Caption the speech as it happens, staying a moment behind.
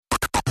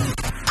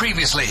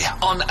Previously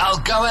on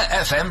Algoa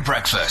FM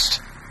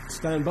Breakfast.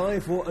 Stand by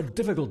for a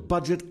difficult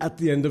budget at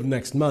the end of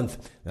next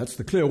month. That's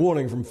the clear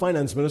warning from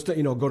Finance Minister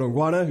Ino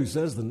Godongwana, who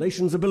says the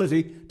nation's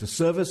ability to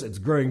service its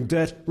growing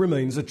debt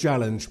remains a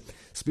challenge.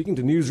 Speaking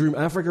to Newsroom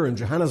Africa in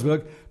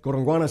Johannesburg,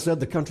 Godongwana said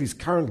the country's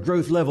current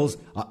growth levels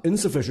are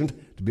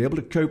insufficient to be able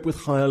to cope with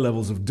higher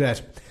levels of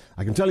debt.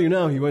 I can tell you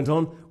now, he went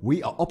on,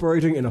 we are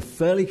operating in a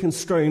fairly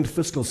constrained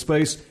fiscal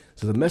space,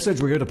 so the message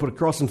we're going to put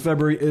across in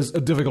February is a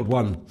difficult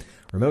one.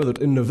 Remember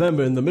that in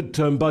November, in the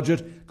midterm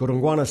budget,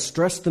 Godongwana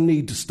stressed the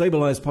need to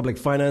stabilise public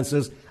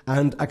finances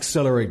and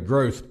accelerate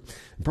growth.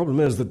 The problem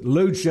is that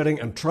load shedding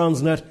and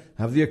Transnet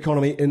have the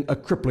economy in a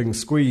crippling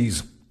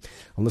squeeze.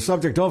 On the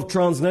subject of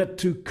Transnet,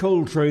 two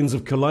coal trains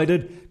have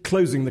collided,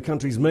 closing the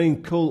country's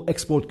main coal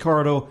export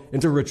corridor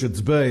into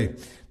Richards Bay.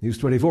 News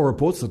 24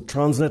 reports that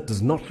Transnet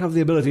does not have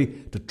the ability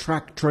to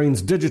track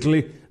trains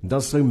digitally and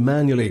does so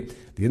manually.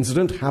 The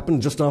incident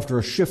happened just after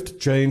a shift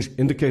change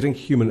indicating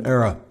human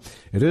error.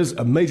 It is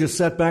a major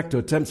setback to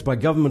attempts by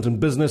government and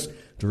business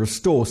to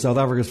restore South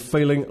Africa's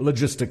failing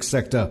logistics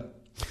sector.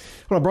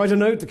 On a brighter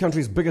note, the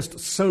country's biggest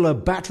solar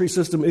battery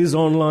system is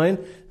online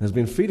and has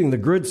been feeding the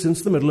grid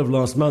since the middle of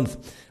last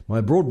month.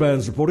 My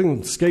broadband's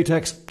reporting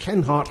Skatex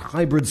Kenhardt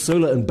hybrid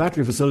solar and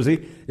battery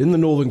facility in the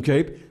Northern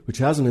Cape, which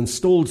has an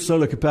installed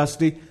solar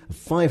capacity of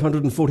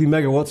 540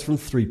 megawatts from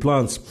 3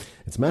 plants.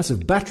 Its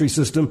massive battery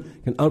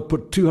system can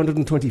output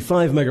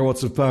 225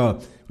 megawatts of power,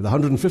 with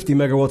 150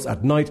 megawatts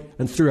at night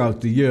and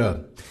throughout the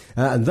year.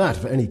 And that,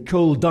 for any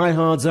coal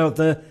diehards out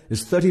there,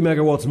 is 30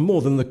 megawatts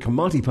more than the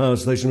Komati power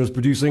station was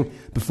producing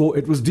before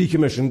it was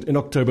decommissioned in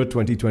October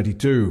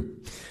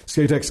 2022.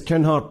 Skatex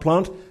Kenhardt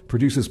plant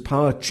produces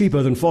power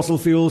cheaper than fossil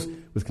fuels,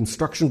 with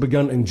construction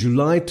begun in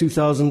July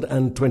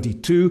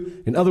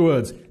 2022. In other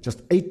words,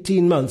 just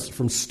 18 months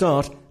from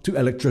start to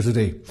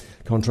electricity.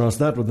 Contrast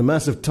that with the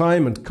massive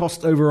time and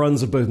cost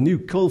overruns of both new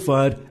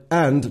coal-fired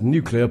and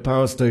nuclear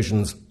power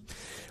stations.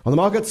 On the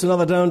markets,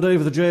 another down day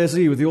for the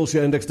JSE, with the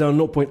all-share index down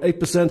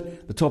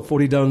 0.8%, the top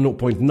 40 down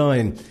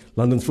 0.9%,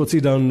 London's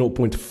FTSE down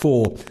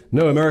 0.4%.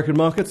 No American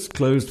markets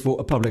closed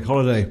for a public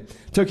holiday.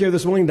 Tokyo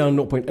this morning down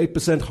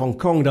 0.8%, Hong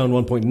Kong down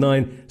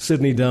 1.9%,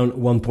 Sydney down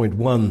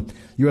 1.1%.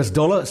 US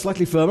dollar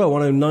slightly firmer,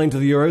 109 to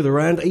the euro, the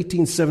rand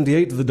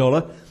 1878 to the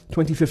dollar,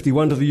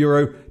 2051 to the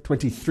euro,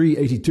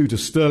 2382 to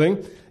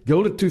sterling.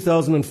 Gold at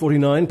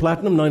 2,049,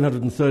 platinum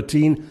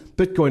 913,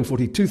 Bitcoin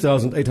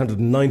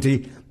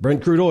 42,890,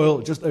 Brent crude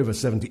oil just over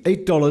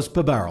 $78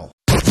 per barrel.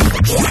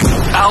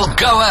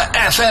 Algoa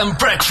FM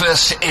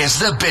Breakfast is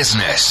the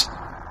business.